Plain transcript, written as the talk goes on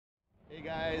Hey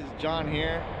guys, John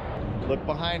here. Look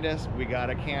behind us, we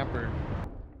got a camper.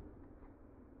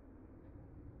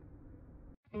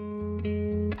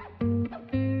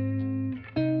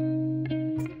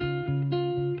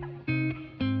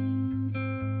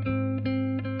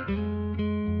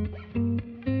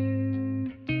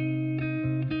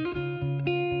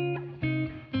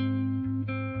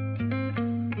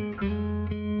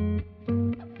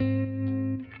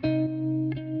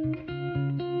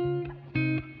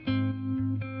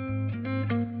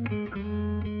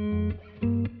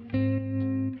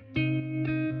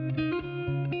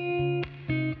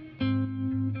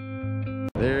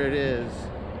 There it is,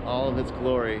 all of its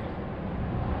glory.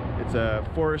 It's a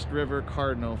Forest River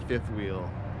Cardinal fifth wheel.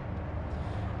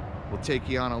 We'll take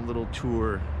you on a little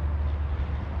tour.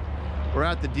 We're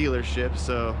at the dealership,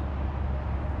 so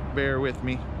bear with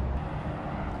me.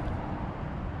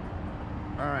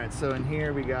 All right, so in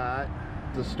here we got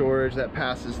the storage that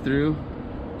passes through.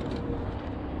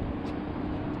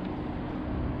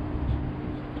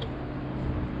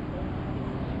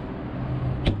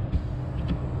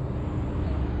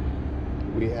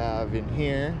 We have in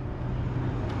here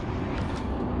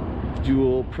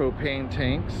dual propane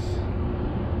tanks.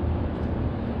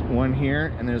 One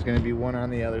here, and there's going to be one on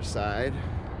the other side.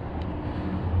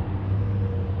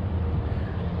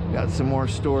 Got some more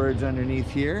storage underneath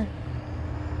here.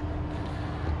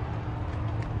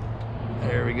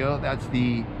 There we go. That's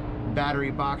the battery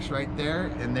box right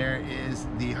there, and there is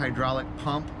the hydraulic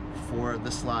pump for the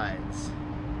slides.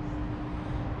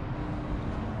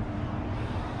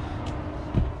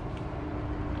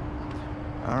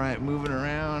 All right, moving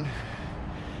around.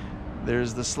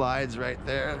 There's the slides right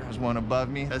there. There's one above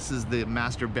me. This is the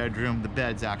master bedroom. The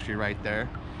bed's actually right there.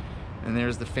 And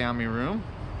there's the family room.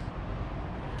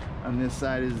 On this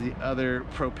side is the other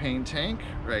propane tank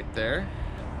right there.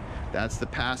 That's the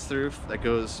pass-through that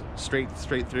goes straight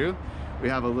through. We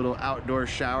have a little outdoor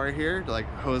shower here to like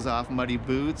hose off muddy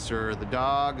boots or the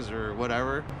dogs or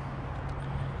whatever.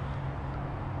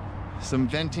 Some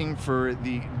venting for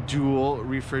the dual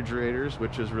refrigerators,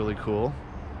 which is really cool.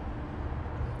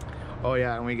 Oh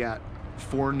yeah, and we got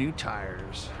 4 new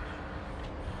tires.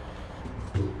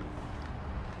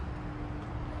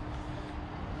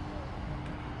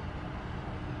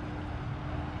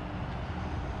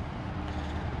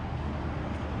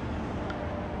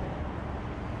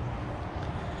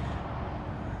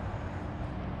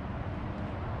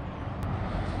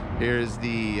 Here's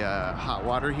the hot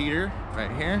water heater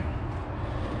right here.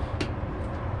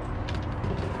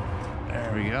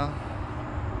 There we go.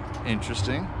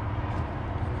 Interesting.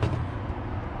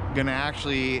 Gonna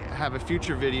actually have a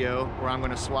future video where I'm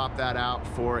gonna swap that out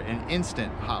for an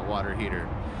instant hot water heater.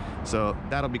 So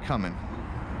that'll be coming.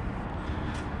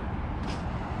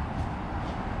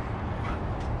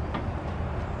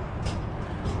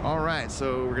 All right,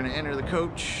 so we're gonna enter the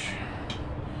coach.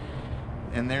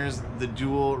 And there's the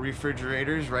dual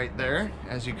refrigerators right there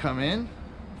as you come in.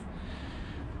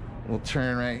 We'll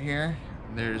turn right here.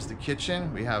 There's the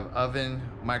kitchen. We have oven,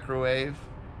 microwave.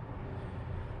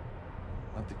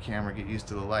 Let the camera get used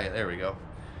to the light. There we go.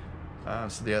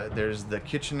 There's the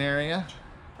kitchen area.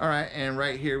 All right, and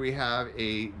right here we have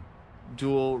a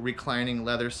dual reclining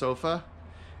leather sofa.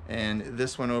 And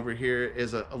this one over here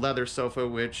is a leather sofa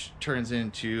which turns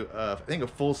into, I think, a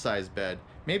full-size bed,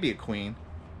 maybe a queen.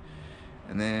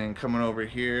 And then coming over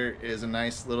here is a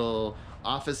nice little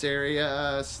office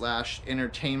area slash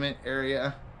entertainment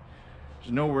area.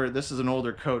 There's nowhere, this is an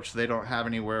older coach, so they don't have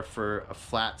anywhere for a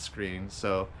flat screen.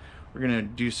 So we're gonna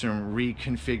do some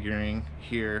reconfiguring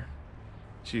here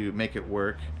to make it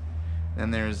work.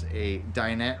 And there's a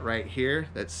dinette right here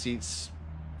that seats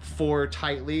 4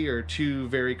 tightly or 2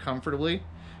 very comfortably. It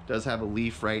does have a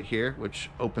leaf right here which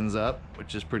opens up,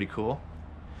 which is pretty cool.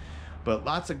 But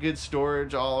lots of good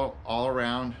storage all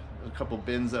around. There's a couple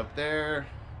bins up there,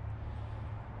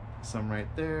 some right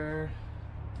there.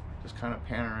 Just kind of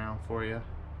pan around for you.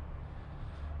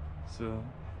 So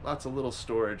lots of little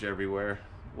storage everywhere.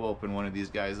 We'll open one of these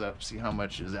guys up, see how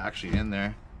much is actually in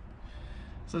there.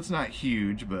 So it's not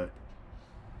huge, but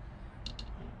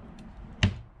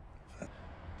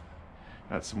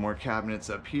got some more cabinets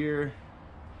up here.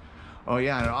 Oh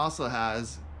yeah, and it also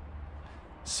has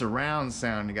surround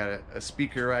sound. You got a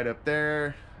speaker right up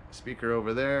there, a speaker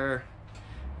over there,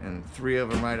 and 3 of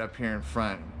them right up here in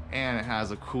front. And it has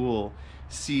a cool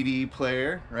CD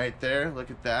player right there.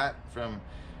 Look at that, from,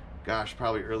 gosh,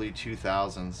 probably early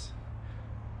 2000s.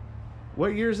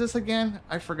 What year is this again?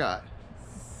 I forgot.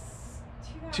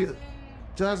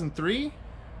 2003?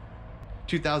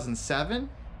 2007?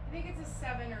 I think it's a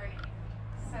 7 or 8.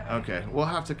 7. Okay, we'll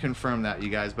have to confirm that, you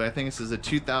guys, but I think this is a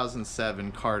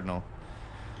 2007 Cardinal.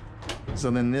 So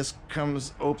then this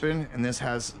comes open, and this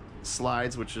has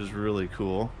slides, which is really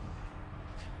cool.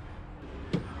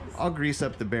 I'll grease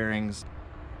up the bearings.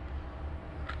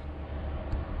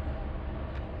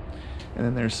 And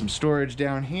then there's some storage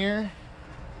down here.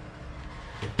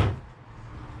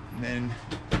 And then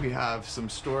we have some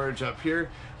storage up here.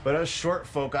 But us short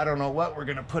folk, I don't know what we're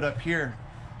gonna put up here.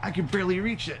 I can barely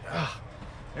reach it. Oh,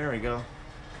 there we go.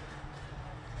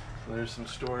 So there's some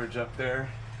storage up there.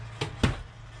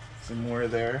 Some more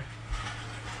there.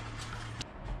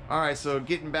 All right, so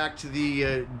getting back to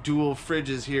the dual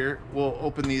fridges here, we'll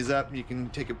open these up and you can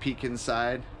take a peek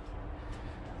inside.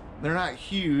 They're not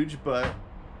huge, but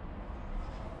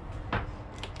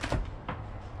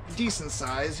decent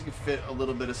size. You can fit a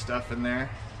little bit of stuff in there.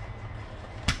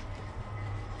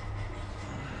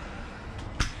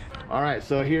 All right,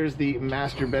 so here's the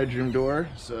master bedroom door.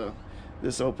 So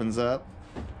this opens up,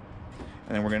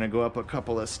 and then we're gonna go up a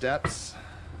couple of steps.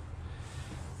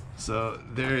 So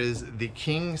there is the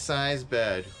king size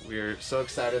bed. We're so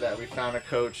excited that we found a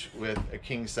coach with a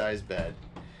king size bed.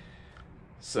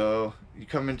 So you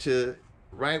come into,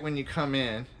 right when you come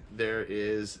in, there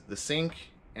is the sink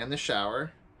and the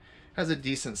shower. Has a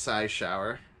decent sized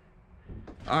shower.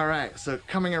 All right, so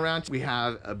coming around, we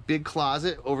have a big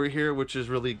closet over here, which is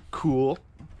really cool.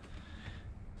 You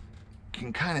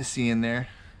can kind of see in there.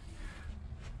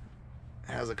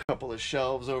 It has a couple of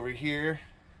shelves over here.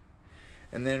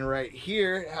 And then right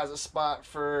here, it has a spot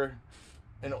for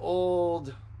an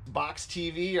old box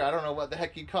TV, or I don't know what the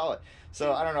heck you call it.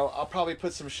 So I don't know, I'll probably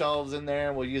put some shelves in there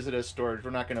and we'll use it as storage.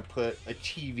 We're not gonna put a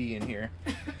TV in here.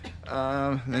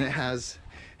 Then it has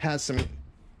some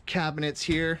cabinets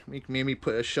here. We can maybe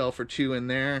put a shelf or two in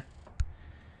there.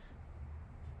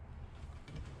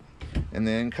 And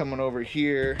then coming over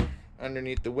here,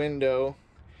 underneath the window,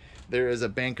 there is a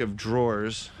bank of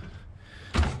drawers.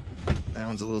 That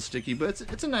one's a little sticky, but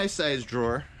it's a nice sized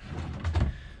drawer.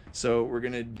 So we're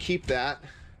gonna keep that.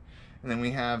 And then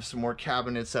we have some more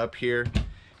cabinets up here.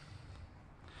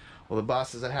 Well, the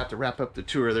bosses that have to wrap up the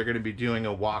tour, they're gonna be doing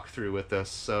a walkthrough with us.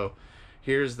 So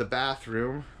here's the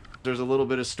bathroom. There's a little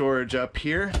bit of storage up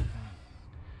here.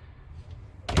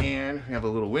 And we have a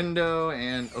little window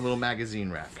and a little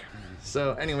magazine rack.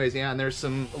 So anyways, yeah, and there's a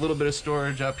little bit of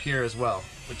storage up here as well,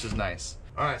 which is nice.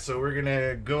 All right, so we're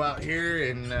gonna go out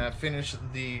here and finish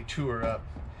the tour up.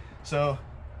 So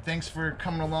thanks for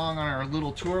coming along on our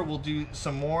little tour. We'll do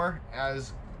some more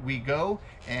as we go,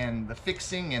 and the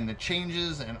fixing and the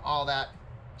changes and all that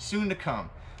soon to come.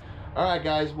 All right,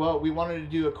 guys, well, we wanted to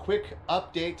do a quick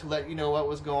update to let you know what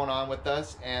was going on with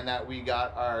us and that we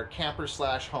got our camper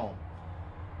slash home.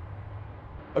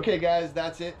 Okay, guys,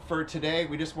 that's it for today.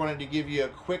 We just wanted to give you a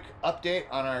quick update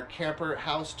on our camper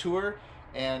house tour,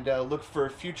 and look for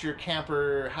future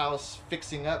camper house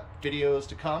fixing up videos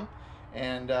to come.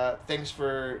 And thanks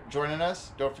for joining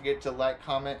us. Don't forget to like,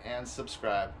 comment, and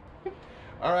subscribe.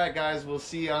 All right, guys, we'll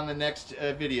see you on the next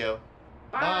video.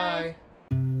 Bye.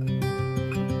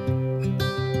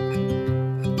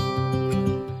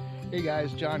 Hey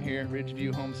guys, John here,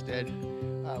 Ridgeview Homestead.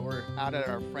 We're out at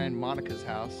our friend Monica's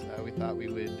house. We thought we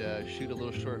would shoot a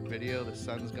little short video. The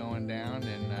sun's going down,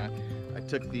 and I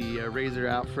took the Razor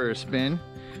out for a spin.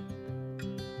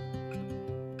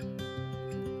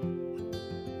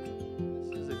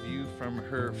 This is a view from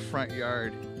her front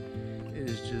yard. It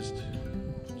is just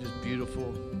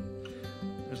beautiful.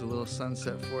 There's a little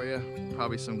sunset for you.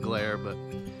 Probably some glare, but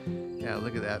yeah,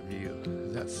 look at that view.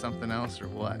 Is that something else or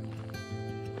what?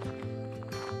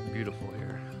 Beautiful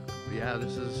here. But yeah,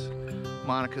 this is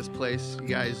Monica's place. You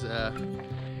guys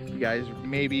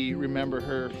maybe remember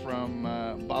her from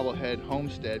Bobblehead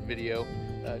Homestead video,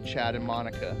 Chad and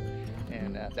Monica,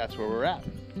 and that's where we're at.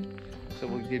 So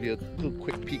we'll give you a little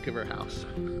quick peek of her house.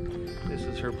 This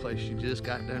is her place. She just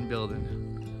got done building.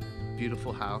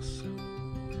 Beautiful house.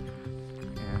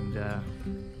 And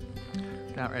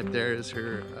that right there is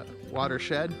her water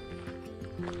shed.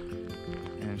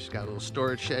 And she's got a little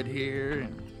storage shed here,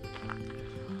 and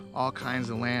all kinds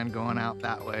of land going out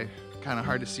that way. Kind of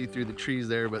hard to see through the trees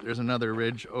there, but there's another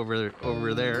ridge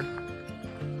over there.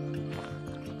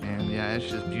 And yeah, it's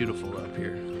just beautiful up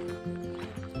here.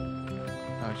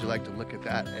 How would you like to look at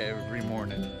that every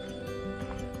morning?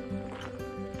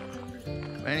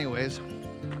 Anyways,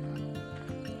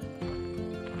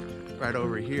 right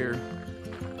over here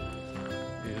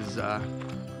is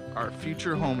our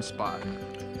future home spot.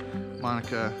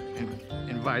 Monica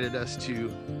invited us to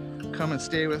come and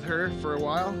stay with her for a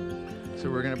while. So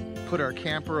we're gonna put our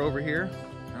camper over here,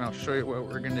 and I'll show you what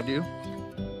we're gonna do.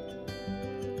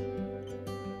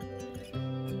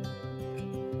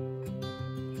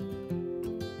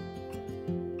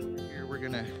 Here we're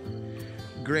gonna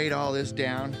grade all this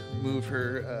down, move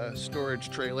her storage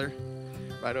trailer.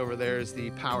 Right over there is the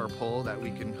power pole that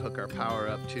we can hook our power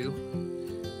up to.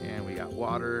 And we got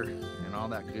water and all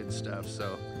that good stuff.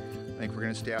 So I think we're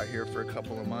gonna stay out here for a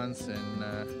couple of months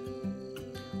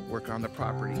and work on the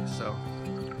property. So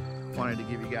wanted to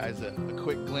give you guys a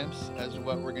quick glimpse as to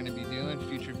what we're gonna be doing,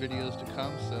 future videos to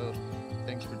come. So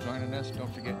thanks for joining us.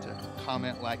 Don't forget to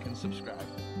comment, like, and subscribe.